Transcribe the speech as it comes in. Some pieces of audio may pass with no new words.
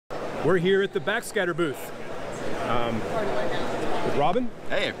We're here at the Backscatter booth with Robin.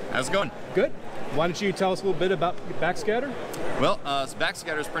 Hey, how's it going? Good. Why don't you tell us a little bit about Backscatter? Well, so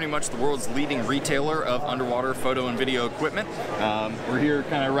Backscatter is pretty much the world's leading retailer of underwater photo and video equipment. We're here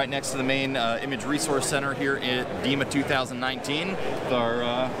kind of right next to the main Image Resource Center here at DEMA 2019 with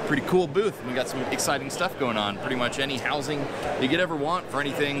our pretty cool booth. We got some exciting stuff going on. Pretty much any housing you could ever want for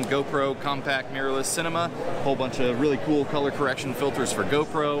anything GoPro, compact, mirrorless cinema. A whole bunch of really cool color correction filters for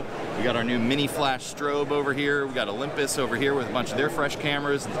GoPro. We got our new mini flash strobe over here. We got Olympus over here with a bunch of their fresh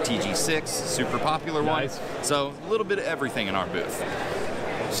cameras. The TG6, super popular one. So a little bit of everything in our booth.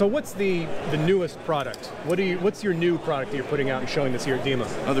 So what's the newest product? What's your new product that you're putting out and showing this here at DEMA?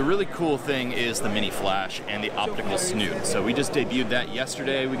 Well, the really cool thing is the mini flash and the optical snoot. So we just debuted that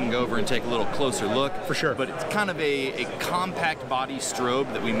yesterday. We can go over and take a little closer look. For sure. But it's kind of a compact body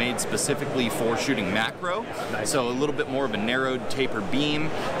strobe that we made specifically for shooting macro. Nice. So a little bit more of a narrowed taper beam,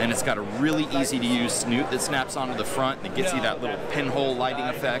 and it's got a really easy to use snoot that snaps onto the front that gets you that little pinhole lighting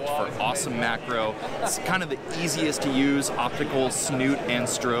effect for awesome macro. It's kind of the easiest to use optical snoot and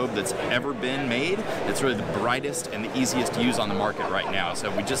strobe that's ever been made. It's really the brightest and the easiest to use on the market right now. So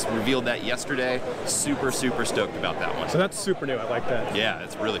we just revealed that yesterday. Super, super stoked about that one. So that's super new. I like that. Yeah,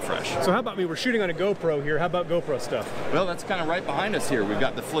 it's really fresh. So how about me? We're shooting on a GoPro here. How about GoPro stuff? Well, that's kind of right behind us here. We've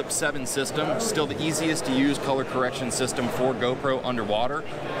got the Flip 7 system, still the easiest to use color correction system for GoPro underwater.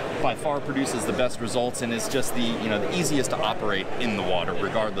 By far produces the best results and is just the the easiest to operate in the water,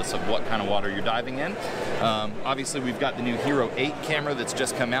 regardless of what kind of water you're diving in. Obviously, we've got the new Hero 8 camera that's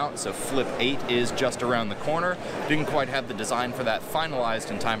just come out, so Flip 8 is just around the corner. Didn't quite have the design for that finalized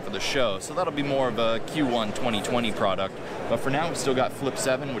in time for the show, so that'll be more of a Q1 2020 product. But for now, we've still got Flip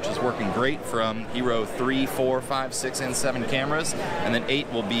 7, which is working great from Hero 3, 4, 5, 6, and 7 cameras, and then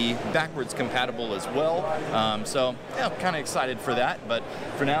 8 will be backwards compatible as well. So yeah, I'm kind of excited for that, but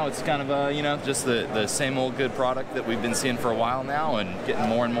for now, it's kind of just the same old good product that we've been seeing for a while now, and getting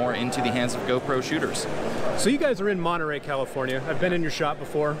more and more into the hands of GoPro shooters. So you guys are in Monterey, California. I've been in your shop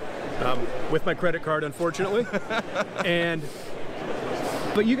before, with my credit card, unfortunately.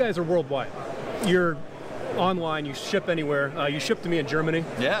 But you guys are worldwide. You're online. You ship anywhere. You ship to me in Germany.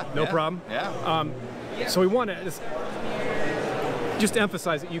 Yeah. No problem. Yeah. So we want to just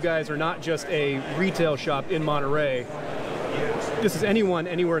emphasize that you guys are not just a retail shop in Monterey. This is anyone,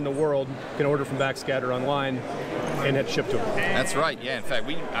 anywhere in the world can order from Backscatter online and have shipped to them. That's right. Yeah. In fact,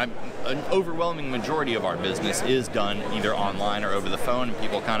 an overwhelming majority of our business is done either online or over the phone. And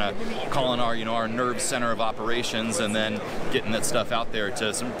people kind of calling our nerve center of operations, and then getting that stuff out there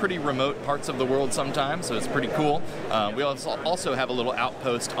to some pretty remote parts of the world sometimes. So it's pretty cool. We also have a little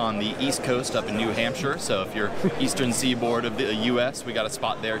outpost on the East Coast up in New Hampshire. So if you're eastern seaboard of the U.S., we got a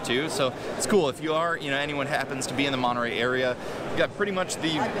spot there too. So it's cool. If you are, anyone happens to be in the Monterey area, we've got pretty much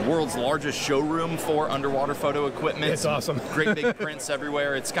the world's largest showroom for underwater photo equipment. It's awesome. Great big prints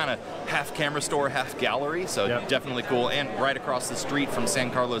everywhere. It's kind of half camera store, half gallery, so yep. Definitely cool. And right across the street from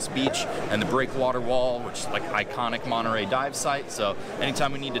San Carlos Beach and the Breakwater Wall, which is like iconic Monterey dive site. So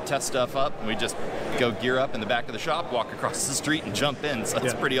anytime we need to test stuff up, we just go gear up in the back of the shop, walk across the street, and jump in. So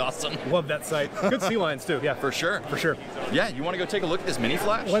it's pretty awesome. Love that site. Good sea lions too. Yeah, for sure. For sure. Yeah, you want to go take a look at this mini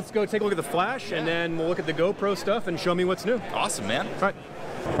flash? Let's go take a look at the flash, and then we'll look at the GoPro stuff and show me what's new. Awesome, man. All right.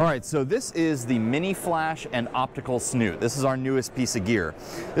 All right, so this is the mini flash and optical snoot. This is our newest piece of gear.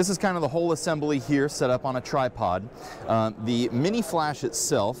 This is kind of the whole assembly here set up on a tripod. The mini flash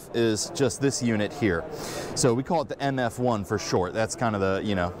itself is just this unit here. So we call it the MF1 for short. That's kind of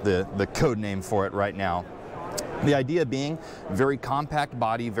the code name for it right now. The idea being very compact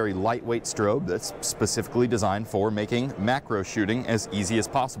body, very lightweight strobe that's specifically designed for making macro shooting as easy as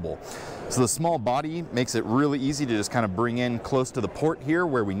possible. So the small body makes it really easy to just kind of bring in close to the port here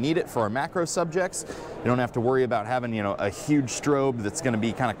where we need it for our macro subjects. You don't have to worry about having, a huge strobe that's going to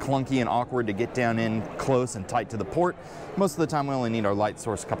be kind of clunky and awkward to get down in close and tight to the port. Most of the time we only need our light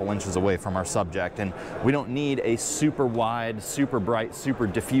source a couple inches away from our subject, and we don't need a super wide, super bright, super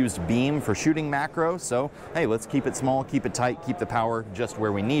diffused beam for shooting macro. So hey, let's keep it small, keep it tight, keep the power just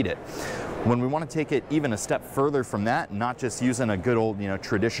where we need it. When we want to take it even a step further from that, not just using a good old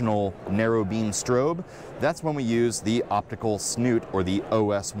traditional narrow beam strobe, that's when we use the optical snoot, or the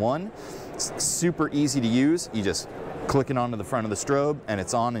OS1. It's super easy to use. You just click it onto the front of the strobe and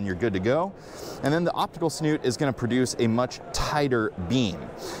it's on and you're good to go. And then the optical snoot is going to produce a much tighter beam.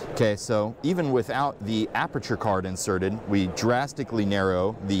 Okay, so even without the aperture card inserted, we drastically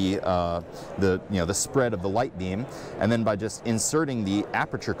narrow the spread of the light beam, and then by just inserting the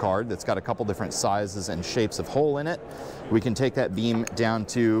aperture card that's got a couple different sizes and shapes of hole in it, we can take that beam down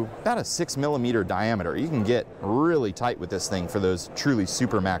to about a 6mm diameter. You can get really tight with this thing for those truly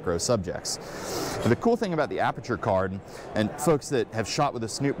super macro subjects. But the cool thing about the aperture card, and folks that have shot with a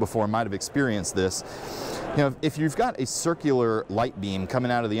snoot before might have experienced this, if you've got a circular light beam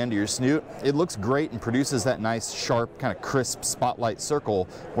coming out of the end of your snoot, it looks great and produces that nice, sharp, kind of crisp spotlight circle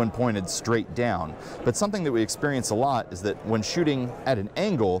when pointed straight down. But something that we experience a lot is that when shooting at an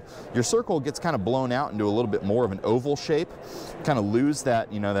angle, your circle gets kind of blown out into a little bit more of an oval shape, kind of lose that,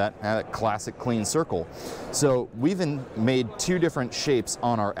 that classic clean circle. So we've made two different shapes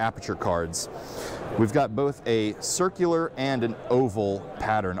on our aperture cards. We've got both a circular and an oval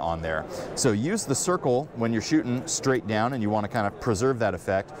pattern on there. So use the circle when you're shooting straight down and you want to kind of preserve that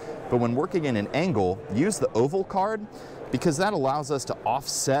effect. But when working in an angle, use the oval card, because that allows us to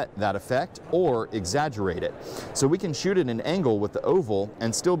offset that effect or exaggerate it. So we can shoot at an angle with the oval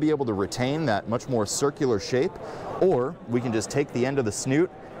and still be able to retain that much more circular shape, or we can just take the end of the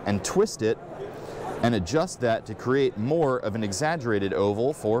snoot and twist it and adjust that to create more of an exaggerated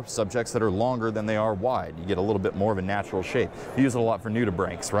oval for subjects that are longer than they are wide. You get a little bit more of a natural shape. We use it a lot for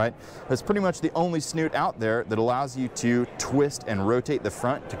nudibranchs, right? That's pretty much the only snoot out there that allows you to twist and rotate the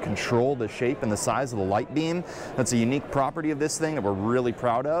front to control the shape and the size of the light beam. That's a unique property of this thing that we're really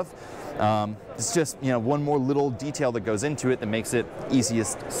proud of. It's just, one more little detail that goes into it that makes it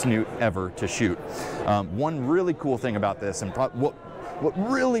easiest snoot ever to shoot. One really cool thing about this, and what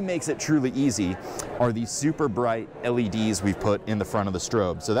really makes it truly easy, are these super bright LEDs we've put in the front of the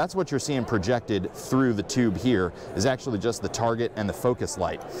strobe. So that's what you're seeing projected through the tube here, is actually just the target and the focus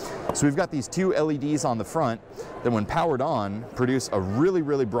light. So we've got these two LEDs on the front that when powered on produce a really,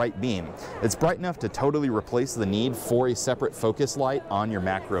 really bright beam. It's bright enough to totally replace the need for a separate focus light on your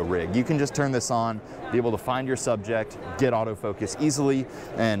macro rig. You can just turn this on, be able to find your subject, get autofocus easily,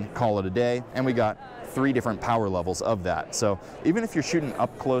 and call it a day. And we got 3 different power levels of that. So even if you're shooting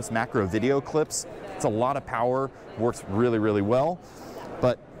up close macro video clips, it's a lot of power, works really, really well.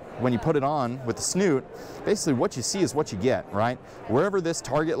 But when you put it on with the snoot, basically what you see is what you get, right? Wherever this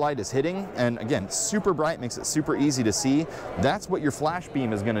target light is hitting, and again, super bright, makes it super easy to see, that's what your flash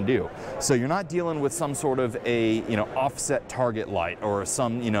beam is gonna do. So you're not dealing with some sort of a, offset target light, or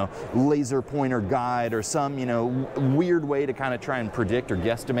some, laser pointer guide, or some, weird way to kind of try and predict or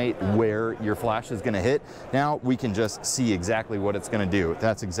guesstimate where your flash is gonna hit. Now we can just see exactly what it's gonna do.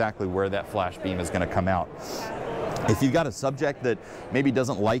 That's exactly where that flash beam is gonna come out. If you've got a subject that maybe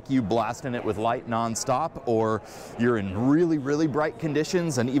doesn't like you blasting it with light nonstop, or you're in really, really bright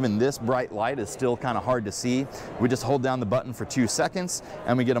conditions and even this bright light is still kind of hard to see, we just hold down the button for 2 seconds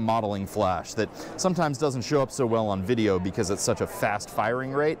and we get a modeling flash that sometimes doesn't show up so well on video because it's such a fast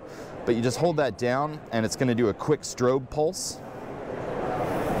firing rate, but you just hold that down and it's going to do a quick strobe pulse.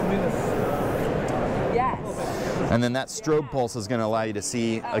 And then that strobe pulse is going to allow you to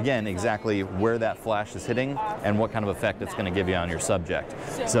see, again, exactly where that flash is hitting and what kind of effect it's going to give you on your subject.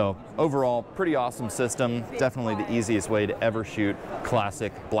 So overall, pretty awesome system. Definitely the easiest way to ever shoot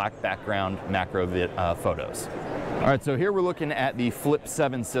classic black background macro photos. All right, so here we're looking at the Flip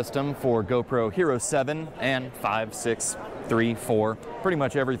 7 system for GoPro Hero 7 and 5, 6, 3, 4, pretty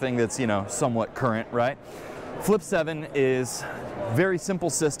much everything that's, somewhat current, right? Flip 7 is a very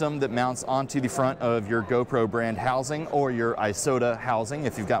simple system that mounts onto the front of your GoPro brand housing or your ISOTA housing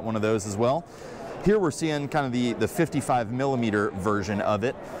if you've got one of those as well. Here we're seeing kind of the 55mm version of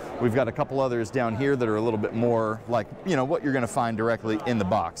it. We've got a couple others down here that are a little bit more like, what you're going to find directly in the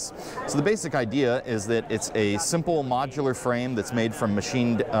box. So the basic idea is that it's a simple modular frame that's made from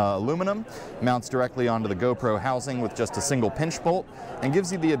machined aluminum, mounts directly onto the GoPro housing with just a single pinch bolt, and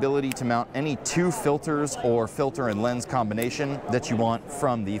gives you the ability to mount any 2 filters or filter and lens combination that you want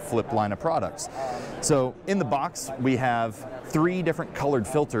from the Flip line of products. So in the box we have 3 different colored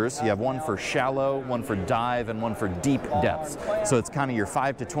filters. You have one for shallow, one for dive, and one for deep depths. So it's kind of your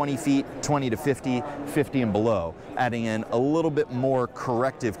 5 to 20 feet, 20 to 50, 50 and below, adding in a little bit more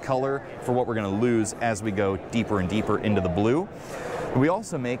corrective color for what we're going to lose as we go deeper and deeper into the blue. We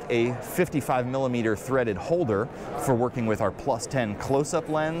also make a 55mm threaded holder for working with our +10 close-up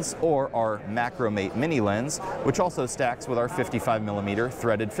lens or our Macromate mini lens, which also stacks with our 55mm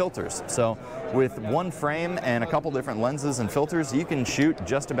threaded filters. So with one frame and a couple different lenses and filters, you can shoot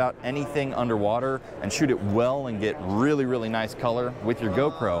just about anything underwater and shoot it well and get really, really nice color with your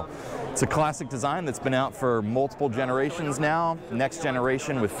GoPro. It's a classic design that's been out for multiple generations now. Next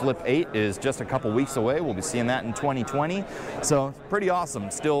generation with Flip 8 is just a couple weeks away. We'll be seeing that in 2020. So pretty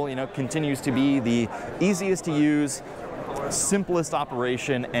awesome. Still, you know, continues to be the easiest to use, simplest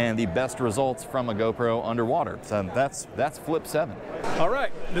operation, and the best results from a GoPro underwater. So that's Flip 7. All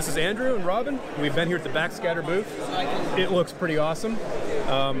right, this is Andrew and Robin. We've been here at the Backscatter booth. It looks pretty awesome.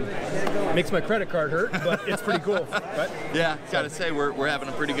 Makes my credit card hurt, but it's pretty cool. Right? Yeah, gotta say we're having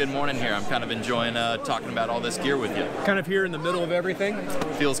a pretty good morning here. I'm kind of enjoying talking about all this gear with you. Kind of here in the middle of everything.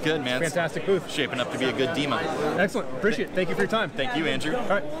 Feels good, man. Fantastic booth. Shaping up to be a good DEMA. Excellent. Appreciate it. Thank you for your time. Thank you, Andrew. All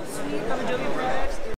right.